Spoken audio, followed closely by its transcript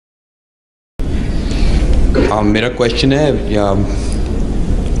میرا کویشچن ہے,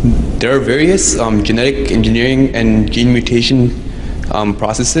 there are various genetic engineering and gene mutation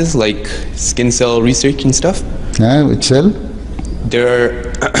processes like skin cell research and stuff. Which cell?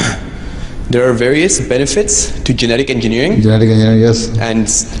 There are various benefits to genetic engineering. Genetic engineering, yes. And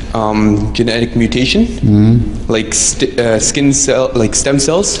genetic mutation, like skin cell, like stem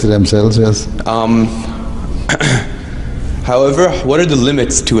cells. Stem cells, yes. However, what are the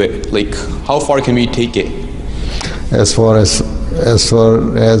limits to it? Like, how far can we take it? As far as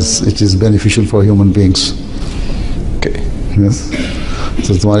it is beneficial for human beings. Okay. Yes.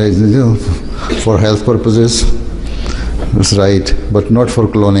 So for health purposes, that's right, but not for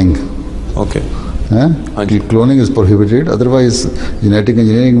cloning. Okay. Cloning is prohibited. Otherwise, genetic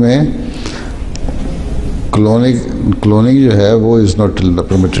engineering में cloning जो है वो is not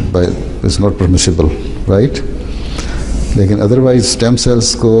permitted by, is not permissible, right? लेकिन otherwise stem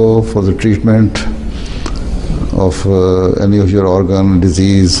cells को for the treatment of any of your organ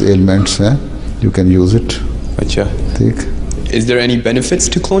disease ailments हैं, you can use it. अच्छा. ठीक. Is there any benefits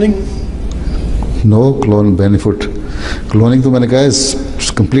to cloning? No clone benefit. Cloning तो मैंने कहा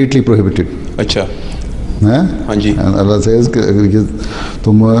is completely prohibited. अच्छा. हाँ जी. And Allah says कि अगर ये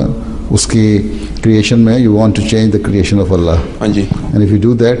तुम उसकी creation में you want to change the creation of Allah. हाँ जी. And if you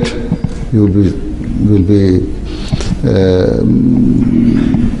do that, you will be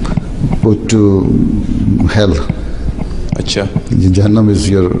put to hell. अच्छा. Jahannam is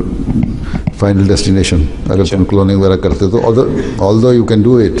your final destination. अगर तुम cloning वगैरह करते हो तो although you can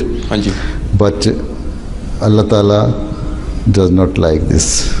do it. हाँ जी. But Allah Ta'ala does not like this.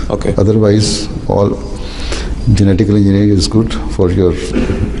 Okay. Otherwise, all genetical engineering is good for your.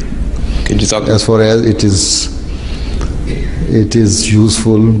 Okay, as far as it is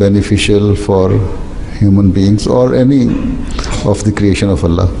useful, beneficial for human beings or any of the creation of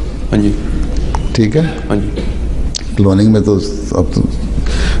Allah. हाँ जी. ठीक है. हाँ जी. Cloning में तो अब तो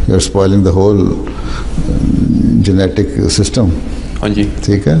you are spoiling the whole genetic system. हाँ जी.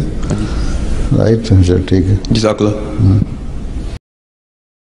 ठीक है. हाँ जी. Right. ठीक है. जज़ाकल्लाह.